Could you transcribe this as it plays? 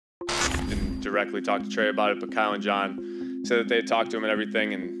directly talk to Trey about it, but Kyle and John said that they had talked to him and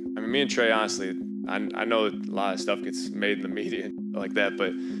everything. And I mean, me and Trey, honestly, I know that a lot of stuff gets made in the media and like that,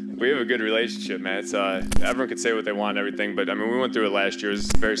 but we have a good relationship, man. It's everyone could say what they want and everything, but I mean, we went through it last year. It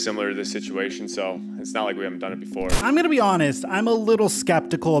was very similar to this situation, so it's not like we haven't done it before. I'm gonna be honest, I'm a little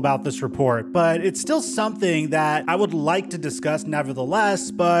skeptical about this report, but it's still something that I would like to discuss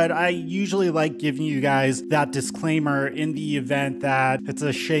nevertheless, but I usually like giving you guys that disclaimer in the event that it's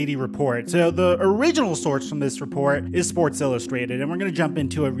a shady report. So the original source from this report is Sports Illustrated, and we're gonna jump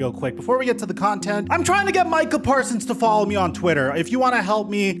into it real quick. Before we get to the content, I'm trying to get Micah Parsons to follow me on Twitter. If you wanna help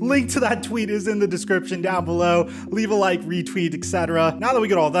me, link to that tweet is in the description down below. Leave a like, retweet, etc. Now that we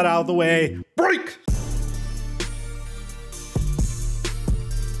get all that out of the way, break!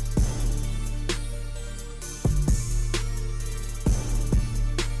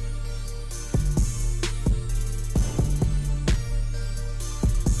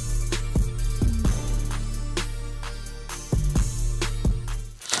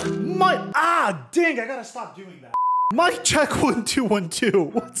 Dang, I gotta stop doing that. Mic check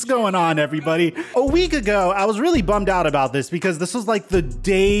 1212. What's going on, everybody? A week ago, I was really bummed out about this because this was like the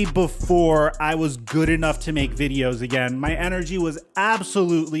day before I was good enough to make videos again. My energy was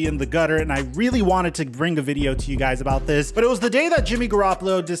absolutely in the gutter and I really wanted to bring a video to you guys about this, but it was the day that Jimmy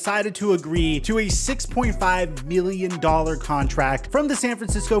Garoppolo decided to agree to a $6.5 million contract from the San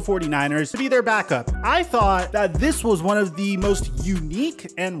Francisco 49ers to be their backup. I thought that this was one of the most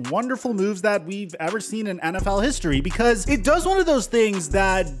unique and wonderful moves that we've ever seen in NFL history, because it does one of those things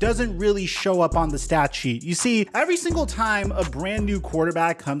that doesn't really show up on the stat sheet. You see, every single time a brand new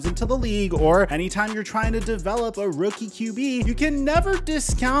quarterback comes into the league, or anytime you're trying to develop a rookie QB, you can never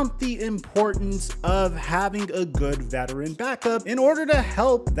discount the importance of having a good veteran backup in order to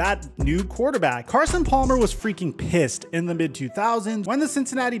help that new quarterback. Carson Palmer was freaking pissed in the mid-2000s when the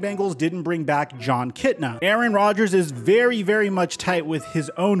Cincinnati Bengals didn't bring back John Kitna. Aaron Rodgers is very, very much tight with his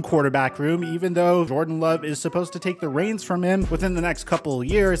own quarterback room, even though Jordan Love is supposed to take the reins from him within the next couple of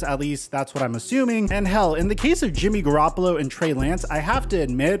years. At least that's what I'm assuming. And hell, in the case of Jimmy Garoppolo and Trey Lance, I have to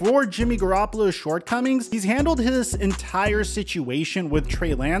admit, for Jimmy Garoppolo's shortcomings, he's handled his entire situation with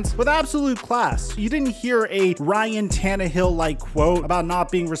Trey Lance with absolute class. You didn't hear a Ryan Tannehill-like quote about not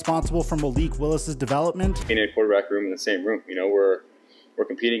being responsible for Malik Willis's development. In a quarterback room in the same room, you know, we're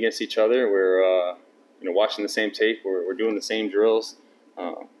competing against each other. We're you know, watching the same tape. We're doing the same drills.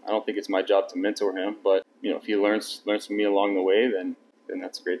 I don't think it's my job to mentor him, but you know, if he learns from me along the way, then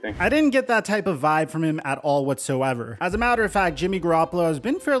that's a great thing. I didn't get that type of vibe from him at all whatsoever. As a matter of fact, Jimmy Garoppolo has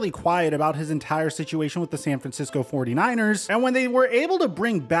been fairly quiet about his entire situation with the San Francisco 49ers. And when they were able to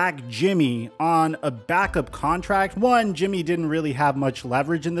bring back Jimmy on a backup contract, one, Jimmy didn't really have much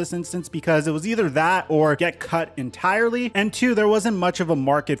leverage in this instance because it was either that or get cut entirely. And two, there wasn't much of a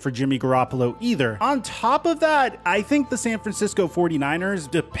market for Jimmy Garoppolo either. On top of that, I think the San Francisco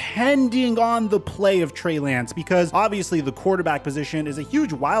 49ers, depending on the play of Trey Lance, because obviously the quarterback position is a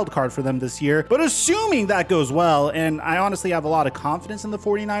huge wild card for them this year, but assuming that goes well, and I honestly have a lot of confidence in the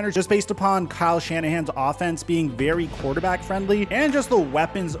 49ers just based upon Kyle Shanahan's offense being very quarterback friendly and just the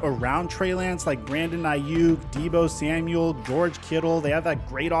weapons around Trey Lance like Brandon Ayuk, Deebo Samuel, George Kittle. They have that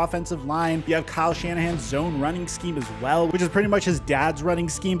great offensive line. You have Kyle Shanahan's zone running scheme as well, which is pretty much his dad's running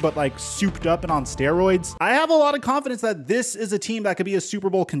scheme, but like souped up and on steroids. I have a lot of confidence that this is a team that could be a Super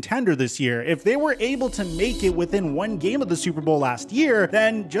Bowl contender this year. If they were able to make it within one game of the Super Bowl last year,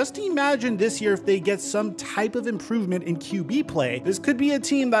 then just imagine this year if they get some type of improvement in QB play. This could be a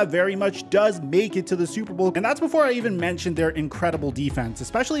team that very much does make it to the Super Bowl, and that's before I even mentioned their incredible defense.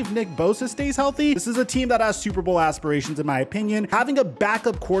 Especially if Nick Bosa stays healthy, this is a team that has Super Bowl aspirations in my opinion. Having a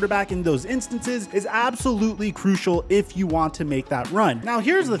backup quarterback in those instances is absolutely crucial if you want to make that run. Now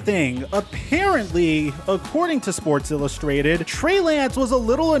here's the thing, apparently, according to Sports Illustrated, Trey Lance was a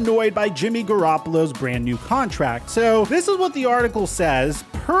little annoyed by Jimmy Garoppolo's brand new contract. So this is what the article says.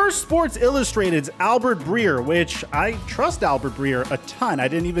 Per Sports Illustrated's Albert Breer, which I trust Albert Breer a ton. I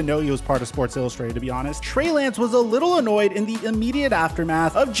didn't even know he was part of Sports Illustrated, to be honest. Trey Lance was a little annoyed in the immediate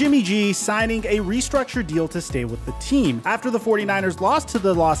aftermath of Jimmy G signing a restructured deal to stay with the team. After the 49ers lost to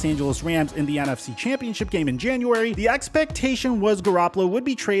the Los Angeles Rams in the NFC Championship game in January, the expectation was Garoppolo would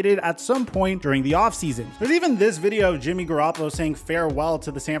be traded at some point during the offseason. There's even this video of Jimmy Garoppolo saying farewell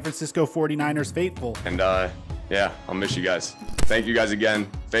to the San Francisco 49ers faithful. And yeah, I'll miss you guys. Thank you guys again.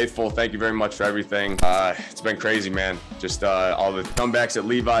 Faithful, thank you very much for everything. It's been crazy, man. Just all the comebacks at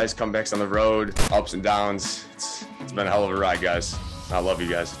Levi's, comebacks on the road, ups and downs. It's been a hell of a ride, guys. I love you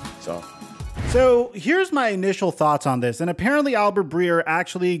guys. So So here's my initial thoughts on this, and apparently Albert Breer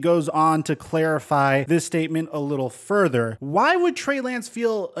actually goes on to clarify this statement a little further. Why would Trey Lance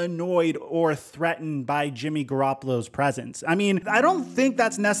feel annoyed or threatened by Jimmy Garoppolo's presence? I mean, I don't think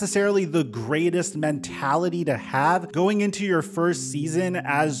that's necessarily the greatest mentality to have going into your first season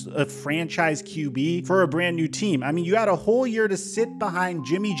as a franchise QB for a brand new team. I mean, you had a whole year to sit behind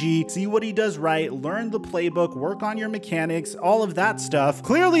Jimmy G, see what he does right, learn the playbook, work on your mechanics, all of that stuff.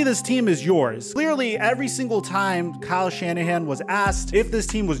 Clearly, this team is yours. Clearly, every single time Kyle Shanahan was asked if this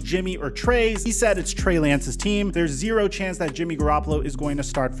team was Jimmy or Trey's, he said it's Trey Lance's team. There's zero chance that Jimmy Garoppolo is going to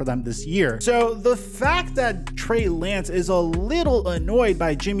start for them this year. So the fact that Trey Lance is a little annoyed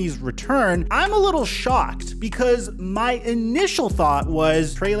by Jimmy's return, I'm a little shocked because my initial thought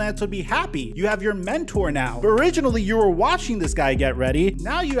was Trey Lance would be happy. You have your mentor now. But originally, you were watching this guy get ready.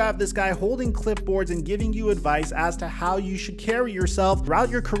 Now you have this guy holding clipboards and giving you advice as to how you should carry yourself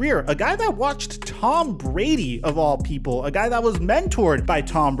throughout your career. A guy that watched Tom Brady, of all people, a guy that was mentored by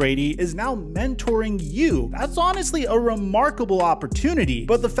Tom Brady, is now mentoring you. That's honestly a remarkable opportunity.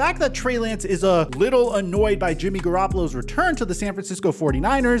 But the fact that Trey Lance is a little annoyed by Jimmy Garoppolo's return to the San Francisco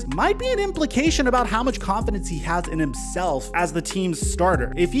 49ers might be an implication about how much confidence he has in himself as the team's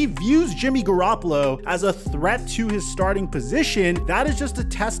starter. If he views Jimmy Garoppolo as a threat to his starting position, that is just a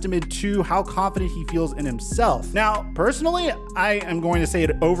testament to how confident he feels in himself. Now, personally, I am going to say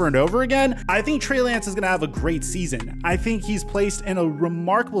it over and over again. I think Trey Lance is going to have a great season. I think he's placed in a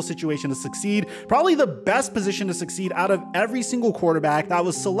remarkable situation to succeed, probably the best position to succeed out of every single quarterback that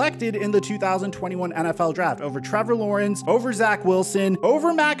was selected in the 2021 NFL draft, over Trevor Lawrence, over Zach Wilson,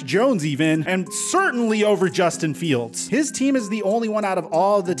 over Mac Jones even, and certainly over Justin Fields. His team is the only one out of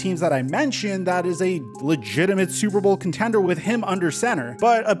all of the teams that I mentioned that is a legitimate Super Bowl contender with him under center.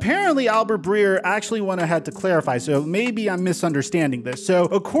 But apparently Albert Breer actually went ahead to clarify, so maybe I'm misunderstanding this. So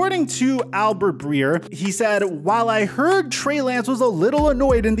according to Albert Breer, he said, while I heard Trey Lance was a little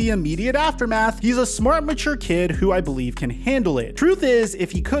annoyed in the immediate aftermath, he's a smart, mature kid who I believe can handle it. Truth is,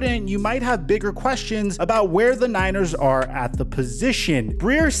 if he couldn't, you might have bigger questions about where the Niners are at the position.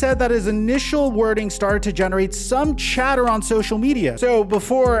 Breer said that his initial wording started to generate some chatter on social media. So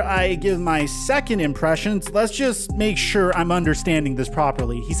before I give my second impressions, let's just make sure I'm understanding this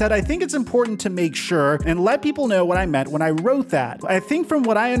properly. He said, I think it's important to make sure and let people know what I meant when I wrote that. I think from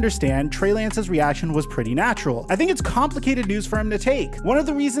what I understand, Trey Lance's reaction was pretty natural. I think it's complicated news for him to take. One of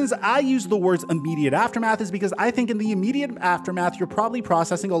the reasons I use the words immediate aftermath is because I think in the immediate aftermath, you're probably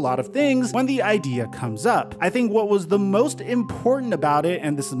processing a lot of things when the idea comes up. I think what was the most important about it,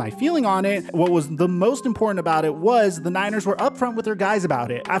 and this is my feeling on it, what was the most important about it was the Niners were upfront with their guys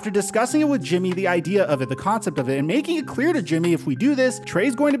about it. After discussing it with Jimmy, the idea of it, the concept of it, and making it clear to Jimmy, if we do this,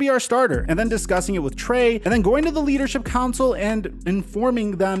 Trey's going to be our starter, and then discussing it with Trey, and then going to the leadership council and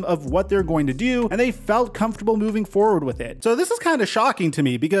informing them of what they're going to do, and they felt comfortable moving forward with it. So this is kind of shocking to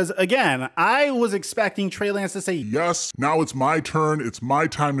me because, again, I was expecting Trey Lance to say, yes, now it's my turn. It's my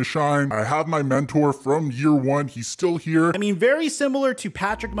time to shine. I have my mentor from year one. He's still here. I mean, very similar to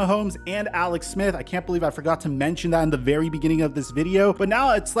Patrick Mahomes and Alex Smith. I can't believe I forgot to mention that in the very beginning of this video, but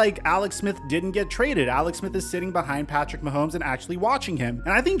now it's like Alex Smith didn't get traded. Alex Smith is sitting behind Patrick Mahomes and actually watching him.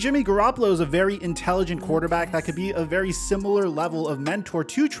 And I think Jimmy Garoppolo is a very intelligent quarterback that could be a very similar level of mentor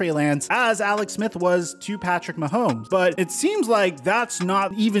to Trey Lance as Alex Smith was to Patrick Mahomes. But it seems like that's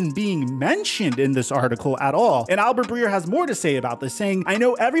not even being mentioned in this article at all. And Albert Breer has more to say about this, saying, I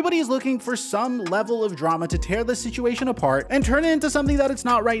know everybody is looking for some level of drama to tear this situation apart and turn it into something that it's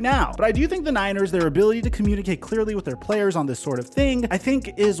not right now. But I do think the Niners, their ability to communicate clearly with their players on this sort of thing, I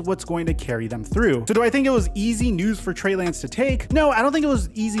think is what's going to carry them through. So do I think it was easy news for Trey Lance to take? No, I don't think it was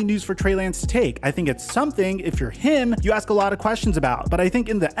easy news for Trey Lance to take. I think it's something, if you're him, you ask a lot of questions about. But I think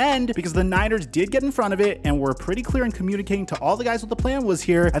in the end, because the Niners did get in front of it and were pretty clear in communicating to all the guys what the plan was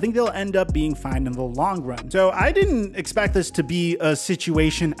here, I think they'll end up being fine in the long run. So I didn't expect this to be a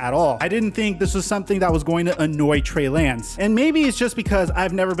situation at all. I didn't think this was something that was going to annoy Trey Lance. And maybe it's just because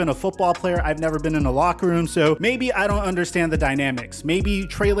I've never been a football player. I've never been in a locker room. So maybe I don't understand the dynamics. Maybe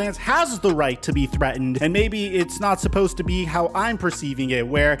Trey Lance has the right to be threatened. And maybe it's not supposed to be how I'm perceiving it,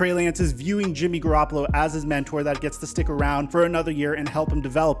 where Trey Lance is viewing Jimmy Garoppolo as his mentor that gets to stick around for another year and help him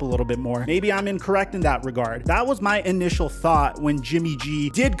develop a little bit more. Maybe I'm incorrect in that regard. That was my initial thought when Jimmy G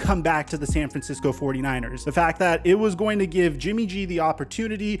did come back to the San Francisco 49ers. The fact that it was going to give Jimmy G the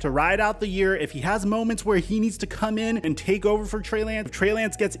opportunity to ride out the year. If he has moments where he needs to come in and take over for Trey Lance, if Trey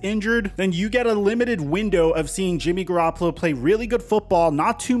Lance gets injured, then you get a limited window of seeing Jimmy Garoppolo play really good football,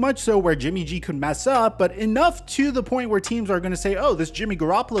 not too much so where Jimmy G could mess up, but enough to the point where teams are going to say, oh, this Jimmy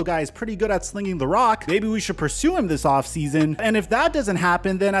Garoppolo guy is pretty good at slinging the rock. Maybe we should pursue him this offseason. And if that doesn't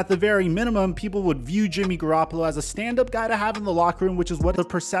happen, then at the very minimum, people would view Jimmy Garoppolo as a stand-up guy to have in the locker room, which is what the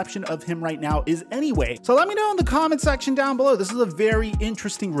perception of him right now is anyway. So let me know in the comment section down below. This is a very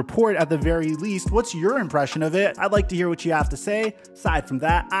interesting report at the very least. What's your impression of it? I'd like to hear what you have to say. Aside from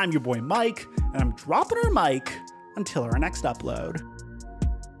that, I'm your boy Mike, and I'm dropping our mic until our next upload.